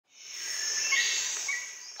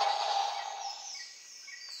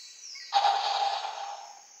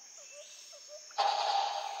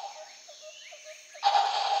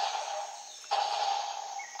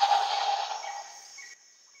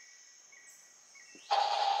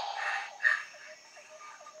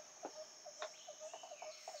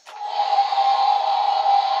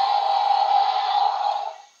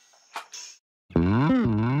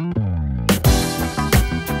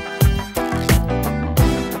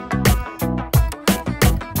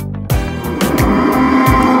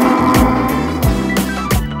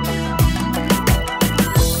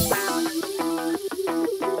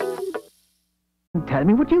I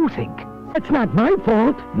mean, what do you think? It's not my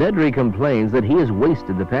fault. Nedry complains that he has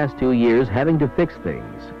wasted the past 2 years having to fix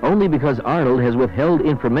things, only because Arnold has withheld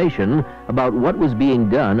information about what was being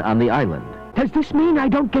done on the island. Does this mean I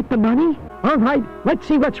don't get the money? All right, let's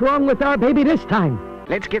see what's wrong with our baby this time.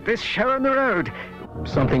 Let's get this show on the road.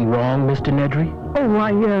 Something wrong, Mr. Nedry?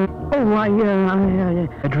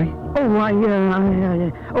 Nedry?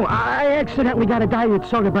 I accidentally got a diet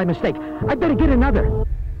soda by mistake. I better get another.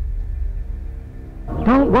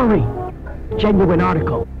 Don't worry. Genuine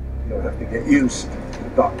article. You'll have to get used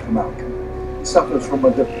to Dr. Malcolm. He suffers from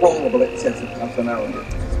a deplorable excess of personality,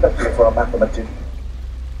 especially for a mathematician.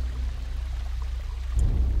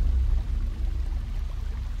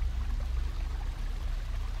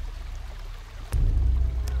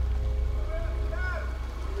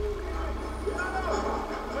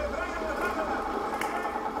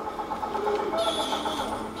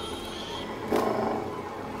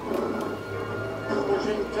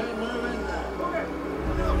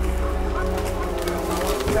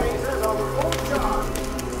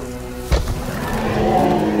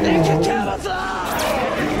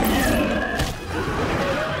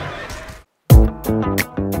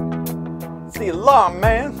 It's the alarm,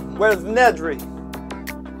 man. Where's Nedry?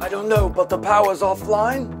 I don't know, but the power's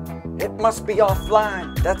offline. It must be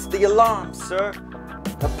offline. That's the alarm, sir.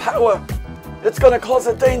 The power. It's gonna cause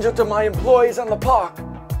a danger to my employees in the park.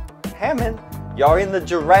 Hammond, you're in the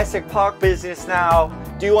Jurassic Park business now.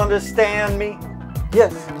 Do you understand me?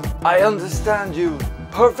 Yes, I understand you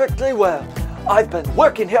perfectly well. I've been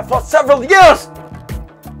working here for several years!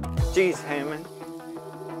 Jeez, Hammond.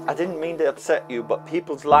 I didn't mean to upset you, but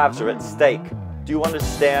people's lives are at stake. Do you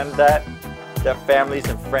understand that? Their families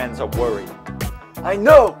and friends are worried. I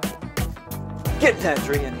know! Get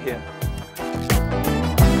Nedry in here.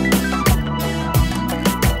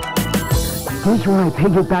 Here's where I pay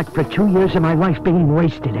you back for 2 years of my life being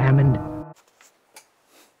wasted, Hammond.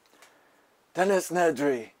 Dennis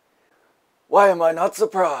Nedry. Why am I not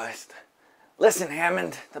surprised? Listen,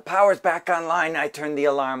 Hammond, the power's back online. I turned the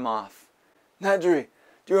alarm off. Nedry,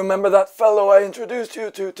 do you remember that fellow I introduced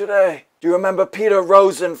you to today? Do you remember Peter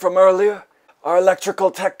Rosen from earlier? Our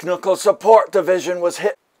electrical technical support division was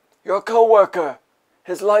hit. Your co-worker.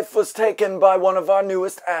 His life was taken by one of our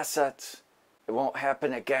newest assets. It won't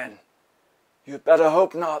happen again. You'd better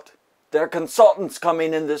hope not. There are consultants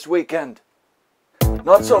coming in this weekend.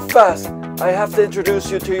 Not so fast. I have to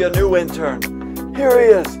introduce you to your new intern. Here he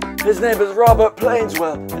is. His name is Robert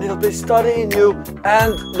Plainswell, and he'll be studying you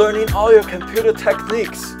and learning all your computer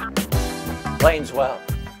techniques. Plainswell,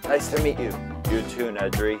 nice to meet you. You too,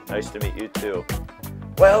 Nedry. Nice to meet you too.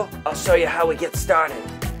 Well, I'll show you how we get started.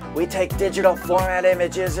 We take digital format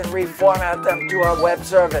images and reformat them to our web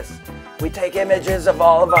service. We take images of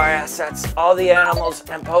all of our assets, all the animals,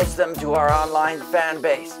 and post them to our online fan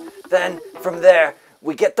base. Then, from there,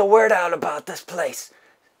 we get the word out about this place.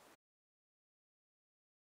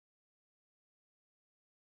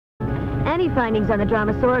 Any findings on the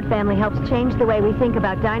Dromaeosaurid family helps change the way we think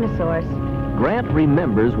about dinosaurs. Grant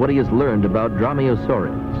remembers what he has learned about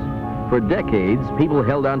Dromaeosaurids. For decades, people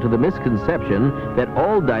held on to the misconception that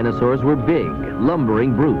all dinosaurs were big,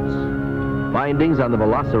 lumbering brutes. Findings on the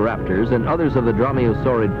velociraptors and others of the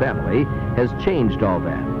Dromaeosaurid family has changed all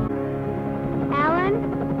that.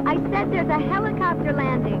 Alan, I said there's a helicopter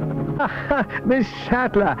landing. Miss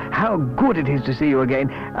Sattler, how good it is to see you again.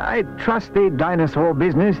 I trust the dinosaur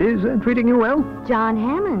business is treating you well? John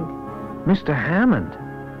Hammond. Mr. Hammond,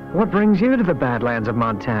 what brings you to the Badlands of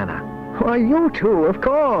Montana? Why, you two, of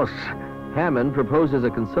course. Hammond proposes a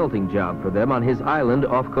consulting job for them on his island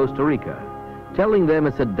off Costa Rica, telling them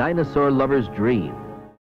it's a dinosaur lover's dream.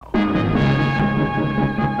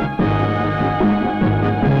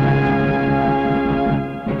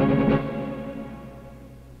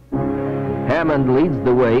 Hammond leads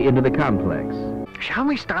the way into the complex. Shall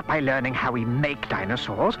we start by learning how we make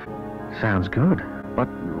dinosaurs? Sounds good. But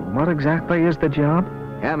what exactly is the job?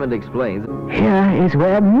 Hammond explains. Here is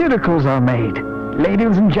where miracles are made.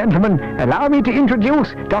 Ladies and gentlemen, allow me to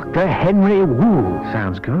introduce Dr. Henry Wu.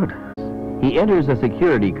 Sounds good. He enters a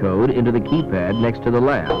security code into the keypad next to the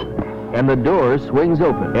lab, and the door swings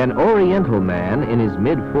open. An Oriental man in his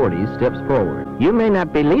mid-40s steps forward. You may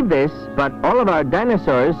not believe this, but all of our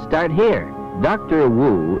dinosaurs start here. Dr.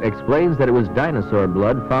 Wu explains that it was dinosaur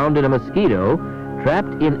blood found in a mosquito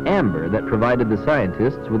trapped in amber that provided the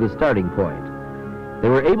scientists with a starting point. They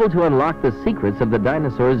were able to unlock the secrets of the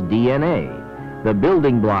dinosaur's DNA, the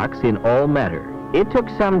building blocks in all matter. It took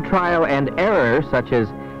some trial and error, such as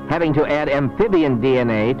having to add amphibian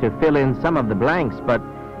DNA to fill in some of the blanks, but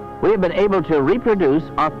we have been able to reproduce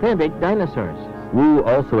authentic dinosaurs. Wu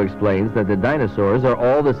also explains that the dinosaurs are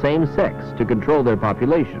all the same sex to control their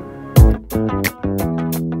population.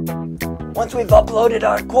 Once we've uploaded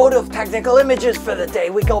our quota of technical images for the day,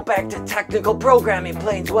 we go back to technical programming,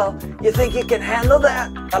 Plainswell. You think you can handle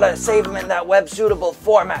that? Gotta save them in that web-suitable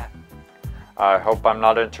format. I hope I'm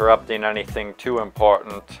not interrupting anything too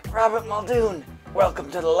important. Robert Muldoon,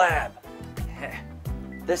 welcome to the lab.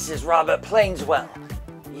 This is Robert Plainswell.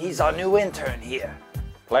 He's our new intern here.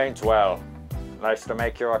 Plainswell, nice to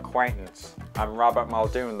make your acquaintance. I'm Robert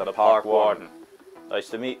Muldoon, the park warden. Nice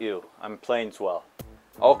to meet you. I'm Plainswell.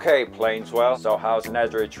 Okay, Plainswell, so how's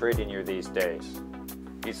Nedry treating you these days?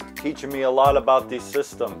 He's teaching me a lot about these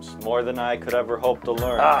systems, more than I could ever hope to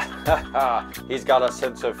learn. He's got a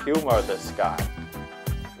sense of humor, this guy.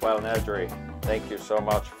 Well, Nedry, thank you so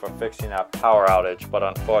much for fixing that power outage, but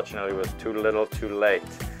unfortunately it was too little too late.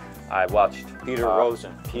 I watched Peter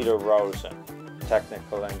Rosen,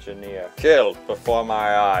 technical engineer, killed before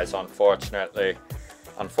my eyes, unfortunately.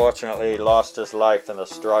 Unfortunately, he lost his life in the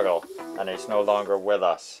struggle, and he's no longer with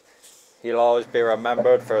us. He'll always be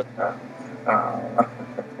remembered for...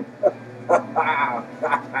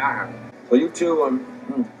 So you two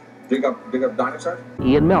dig up dinosaurs?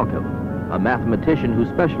 Ian Malcolm, a mathematician who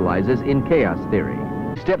specializes in chaos theory,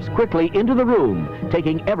 steps quickly into the room,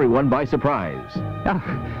 taking everyone by surprise.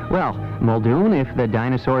 Well, Muldoon, if the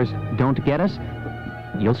dinosaurs don't get us,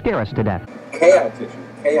 you'll scare us to death. Chaotician,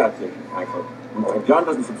 actually. John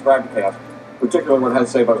doesn't subscribe to chaos, particularly when it has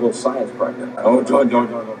to say about a little science project. Oh, John,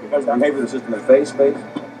 because maybe the system is space.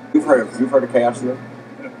 You've heard of chaos theory?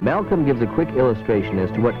 Malcolm gives a quick illustration as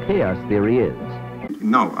to what chaos theory is.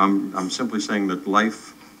 No, I'm simply saying that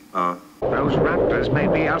life, Those raptors may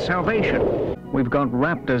be our salvation. We've got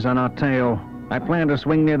raptors on our tail. I plan to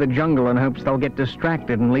swing near the jungle in hopes they'll get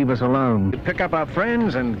distracted and leave us alone. Pick up our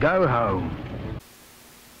friends and go home.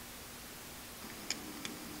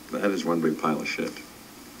 that is one big pile of shit.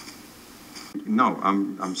 No,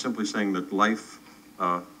 I'm simply saying that life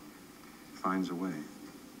finds a way.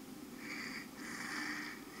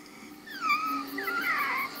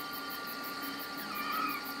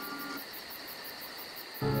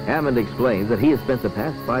 Hammond explains that he has spent the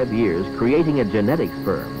past 5 years creating a genetics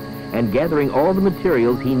firm and gathering all the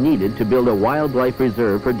materials he needed to build a wildlife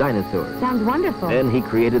reserve for dinosaurs. Sounds wonderful. Then he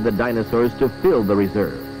created the dinosaurs to fill the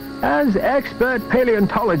reserve. As expert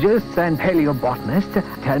paleontologists and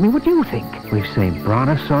paleobotanists, tell me what you think. We've seen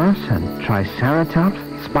Brontosaurus and Triceratops,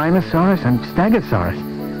 Spinosaurus and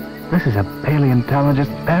Stegosaurus. This is a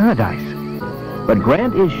paleontologist's paradise. But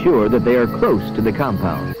Grant is sure that they are close to the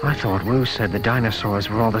compound. I thought Wu said the dinosaurs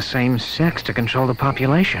were all the same sex to control the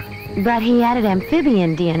population. But he added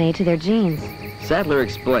amphibian DNA to their genes. Sadler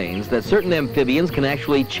explains that certain amphibians can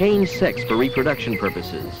actually change sex for reproduction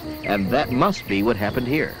purposes, and that must be what happened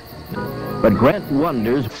here. But Grant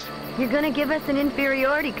wonders... You're gonna give us an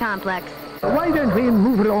inferiority complex. Why don't we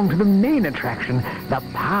move along to the main attraction, the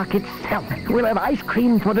park itself? We'll have ice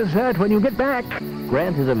cream for dessert when you get back.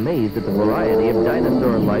 Grant is amazed at the variety of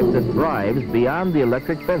dinosaur life that thrives beyond the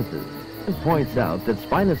electric fences, and points out that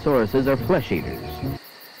Spinosauruses are flesh eaters.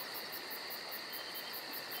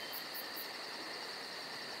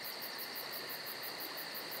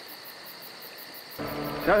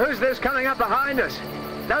 So who's this coming up behind us?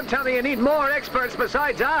 Don't tell me you need more experts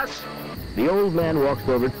besides us. The old man walks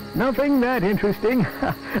over. Nothing that interesting,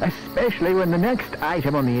 especially when the next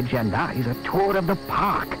item on the agenda is a tour of the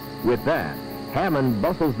park. With that, Hammond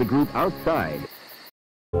bustles the group outside.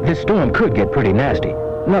 This storm could get pretty nasty.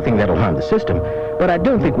 Nothing that'll harm the system, but I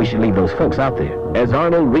don't think we should leave those folks out there. As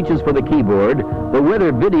Arnold reaches for the keyboard, the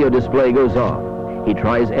weather video display goes off. He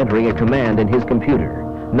tries entering a command in his computer.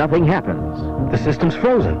 Nothing happens. The system's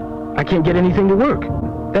frozen. I can't get anything to work.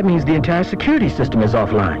 That means the entire security system is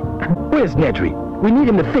offline. Where's Nedry? We need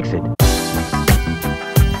him to fix it.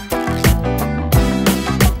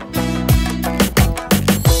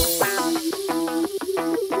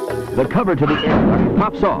 The cover to the aircraft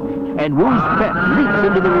pops off, and Wu's pet leaps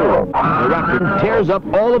into the room. The raptor tears up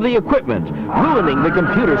all of the equipment, ruining the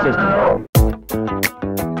computer system.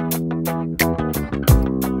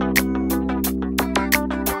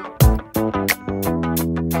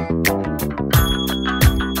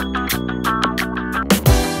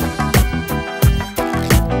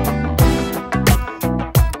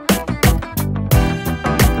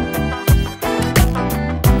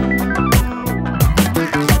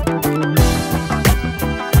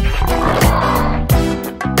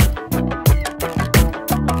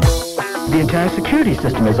 The entire security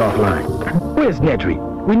system is offline. Where's Nedry?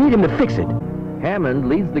 We need him to fix it. Hammond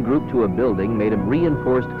leads the group to a building made of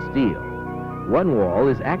reinforced steel. One wall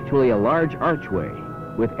is actually a large archway,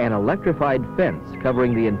 with an electrified fence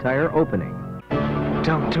covering the entire opening.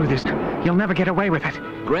 Don't do this. You'll never get away with it.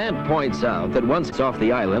 Grant points out that once it's off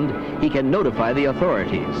the island, he can notify the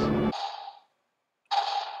authorities.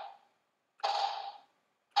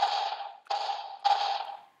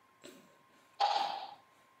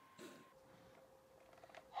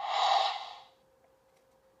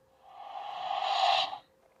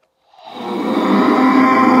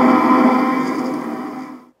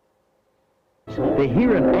 They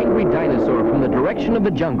hear an angry dinosaur from the direction of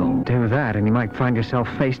the jungle. Do that and you might find yourself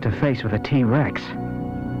face to face with a T-Rex.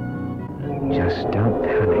 Just don't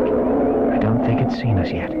panic. I don't think it's seen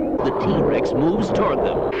us yet. The T-Rex moves toward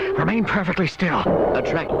them. Remain perfectly still.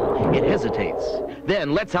 Attracted, it hesitates,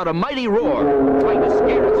 then lets out a mighty roar, trying to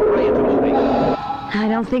scare its prey into moving. I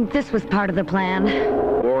don't think this was part of the plan.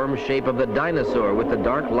 Form shape of the dinosaur with the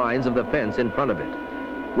dark lines of the fence in front of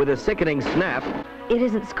it. With a sickening snap, It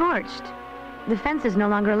isn't scorched. The fence is no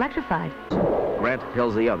longer electrified. Grant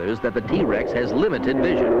tells the others that the T-Rex has limited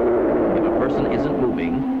vision. If a person isn't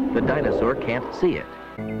moving, the dinosaur can't see it.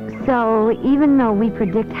 So, even though we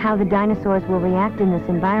predict how the dinosaurs will react in this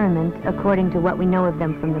environment, according to what we know of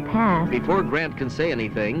them from the past... Before Grant can say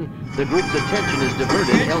anything, the group's attention is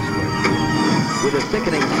diverted elsewhere. With a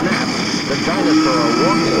sickening snap, the dinosaur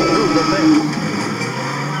walks through the fence.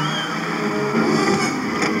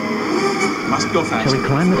 Must go fast. Shall we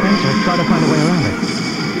climb the fence or try to find a way around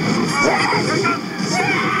it?